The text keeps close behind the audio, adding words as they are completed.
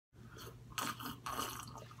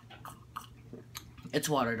It's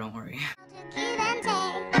water, don't worry.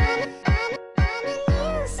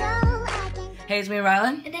 Hey, it's me,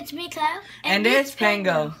 Riland. And it's me, Klaio. And it's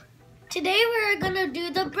Pango. Today we're gonna do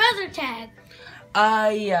the brother tag.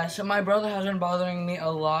 Yeah, so my brother has been bothering me a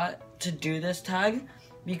lot to do this tag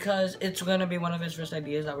because it's gonna be one of his first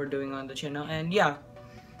ideas that we're doing on the channel, and yeah.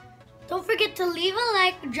 Don't forget to leave a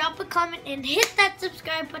like, drop a comment, and hit that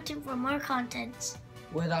subscribe button for more content.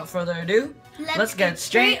 Without further ado, let's get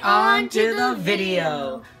straight on to the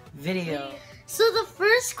video. So the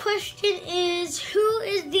first question is, who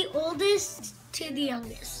is the oldest to the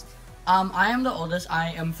youngest? I am the oldest.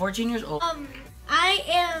 I am 14 years old. I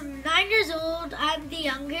am 9 years old. I'm the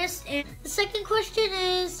youngest. And the second question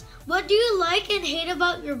is, what do you like and hate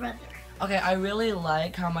about your brother? Okay, I really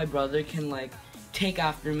like how my brother can take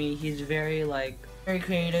after me. He's very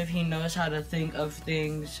creative. He knows how to think of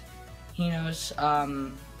things. He knows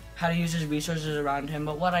how to use his resources around him.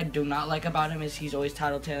 But what I do not like about him is he's always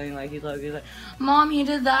tattletaling. He's like, Mom, he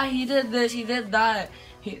did that, he did this, he did that.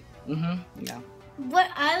 Yeah.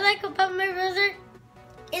 What I like about my brother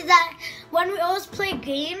is that when we always play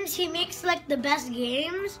games, he makes the best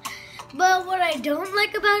games. But what I don't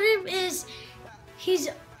like about him is he's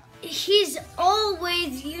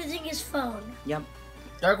always using his phone. Yep.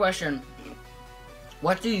 Third question.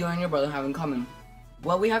 What do you and your brother have in common?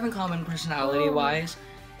 What we have in common personality-wise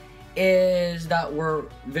is that we're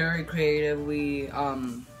very creative. We're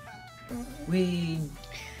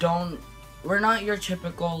not your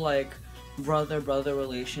typical brother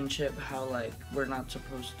relationship, how we're not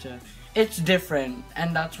supposed to. It's different,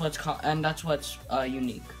 and that's what's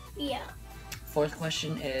unique. Yeah. Fourth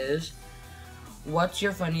question is, what's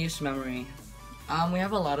your funniest memory? We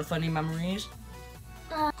have a lot of funny memories.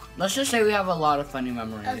 Let's just say we have a lot of funny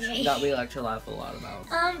memories that we like to laugh a lot about.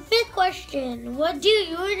 Fifth question, what do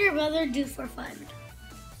you and your brother do for fun?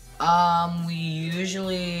 We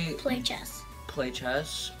usually play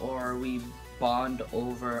chess, or we bond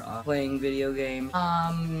over playing video games.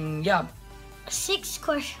 Yeah. Sixth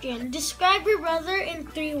question, describe your brother in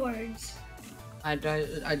 3 words. I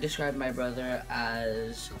describe my brother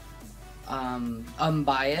as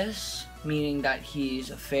unbiased, meaning that he's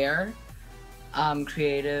fair,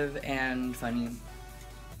 creative, and funny.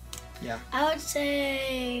 Yeah. I would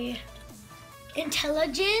say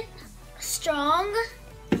intelligent, strong,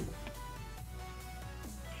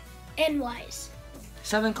 and wise.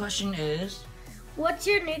 Seventh question is, what's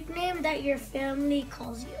your nickname that your family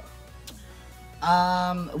calls you?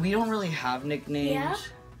 We don't really have nicknames. Yeah?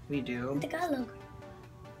 We do. Tagalog.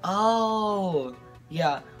 Oh,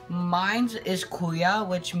 yeah. Mine is Kuya,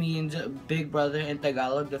 which means big brother in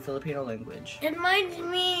Tagalog, the Filipino language. And mine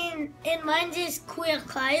is Kuya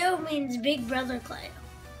Klaio, means big brother Klaio.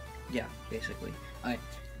 Yeah, basically. Alright.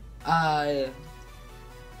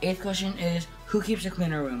 Eighth question is, who keeps a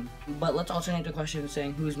cleaner room? But let's alternate the question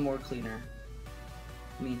saying who's more cleaner.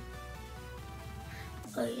 Me.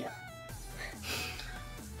 Oh yeah.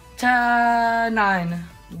 9.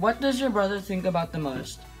 What does your brother think about the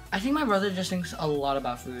most? I think my brother just thinks a lot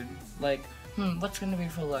about food. What's gonna be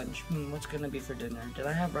for lunch? What's gonna be for dinner? Did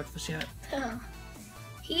I have breakfast yet? Oh.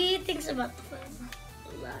 He thinks about the food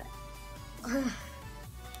a lot.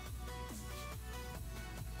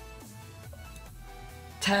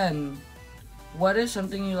 10. What is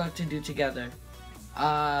something you like to do together?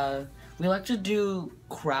 We like to do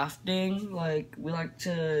crafting.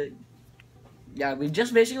 We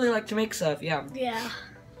just basically like to make stuff. Yeah. Yeah.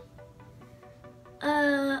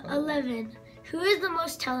 11. Who is the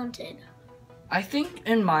most talented? I think,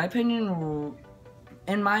 in my opinion,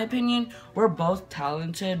 we're both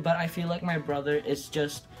talented, but I feel like my brother is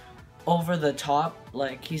just over the top.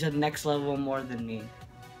 He's a next level more than me.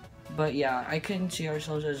 But yeah, I can see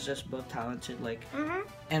ourselves as just both talented,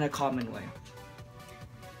 in a common way.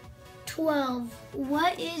 12.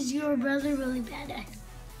 What is your brother really bad at?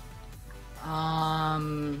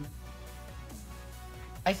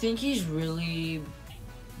 I think he's really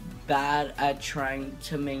bad at trying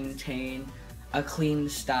to maintain a clean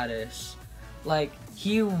status.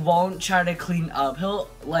 He won't try to clean up. He'll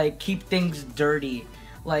keep things dirty.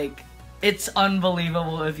 It's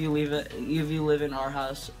unbelievable if you live in our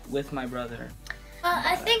house with my brother.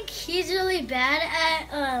 I think he's really bad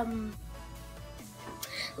at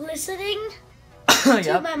listening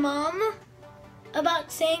to my mom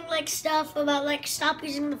about saying stuff about stop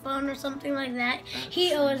using the phone or something like that.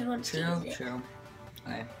 He always wants to use it. True.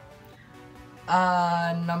 Okay.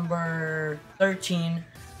 Number 13.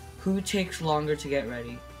 Who takes longer to get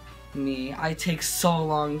ready? Me. I take so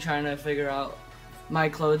long trying to figure out my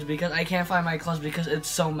clothes because I can't find my clothes because it's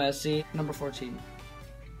so messy. Number 14.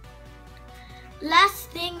 Last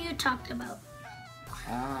thing you talked about.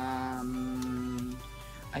 I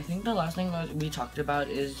think the last thing that we talked about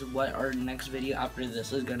is what our next video after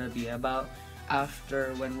this is gonna be about.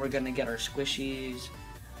 After when we're gonna get our squishies,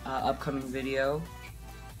 upcoming video,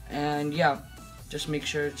 and yeah, just make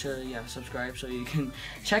sure to subscribe so you can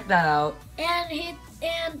check that out.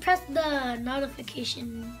 And press the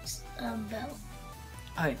notifications bell.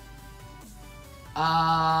 Alright.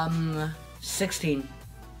 15.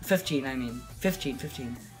 I mean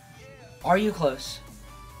 15. Are you close?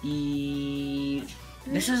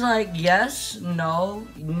 This is like yes, no,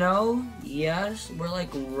 yes. We're like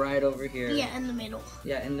right over here. Yeah, in the middle.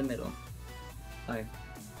 Yeah, in the middle. Okay.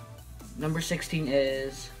 Number 16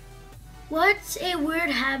 is... What's a weird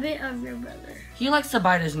habit of your brother? He likes to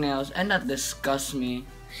bite his nails, and that disgusts me.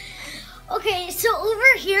 Okay, so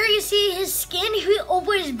over here you see his skin. He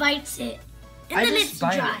always bites it, and then it's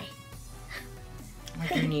dry.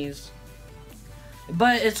 Like your knees.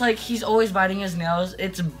 But it's like he's always biting his nails.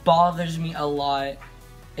 It bothers me a lot.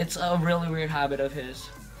 It's a really weird habit of his.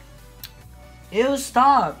 Ew,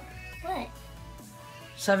 stop. What?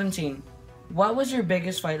 17. What was your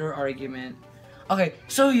biggest fight or argument? Okay,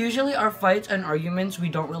 so usually our fights and arguments, we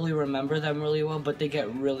don't really remember them really well, but they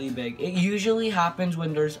get really big. It usually happens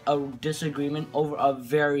when there's a disagreement over a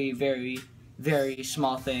very, very, very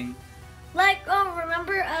small thing. Like,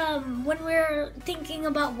 remember when we were thinking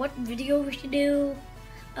about what video we should do?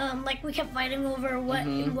 Like we kept fighting over what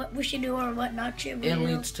we should do or what not should do. It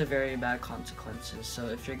leads to very bad consequences. So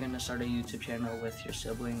if you're gonna start a YouTube channel with your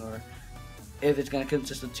sibling, or if it's gonna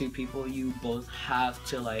consist of 2 people, you both have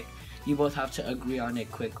to agree on it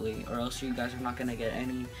quickly, or else you guys are not gonna get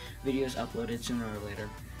any videos uploaded sooner or later.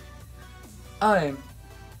 Okay,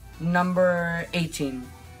 number 18.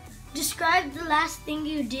 Describe the last thing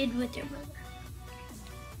you did with your brother.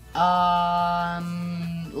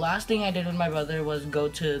 Last thing I did with my brother was go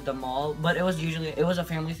to the mall, but it was a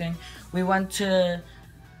family thing. We went to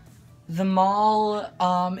the mall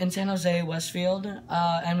in San Jose, Westfield,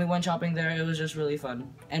 and we went shopping there. It was just really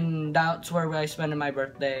fun, and that's where I spent my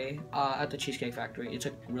birthday at the Cheesecake Factory. It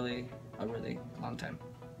took a really long time.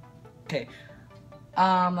 Okay,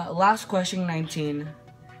 last question, 19.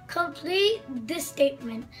 Complete this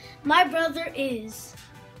statement. My brother is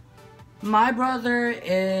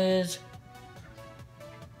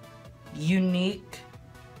unique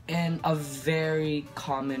in a very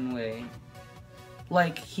common way.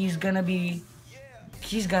 Like he's gonna be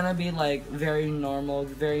like very normal,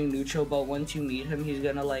 very neutral, but once you meet him, he's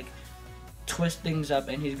gonna like twist things up,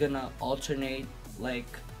 and he's gonna alternate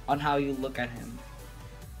like on how you look at him.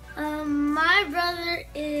 My brother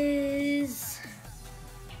is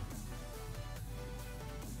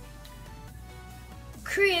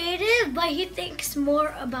creative, but he thinks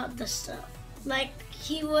more about the stuff. Like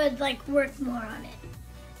he would like work more on it.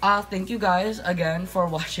 Thank you guys again for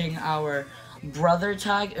watching our brother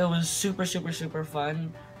tag. It was super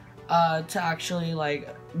fun to actually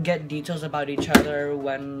like get details about each other.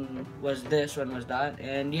 When was this, when was that,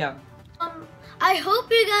 and yeah. I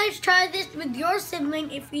hope you guys try this with your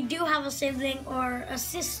sibling if you do have a sibling or a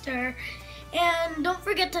sister. And don't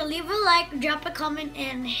forget to leave a like, drop a comment,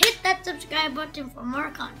 and hit that subscribe button for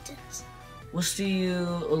more content. We'll see you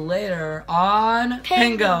later on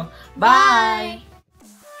Pango. Bye!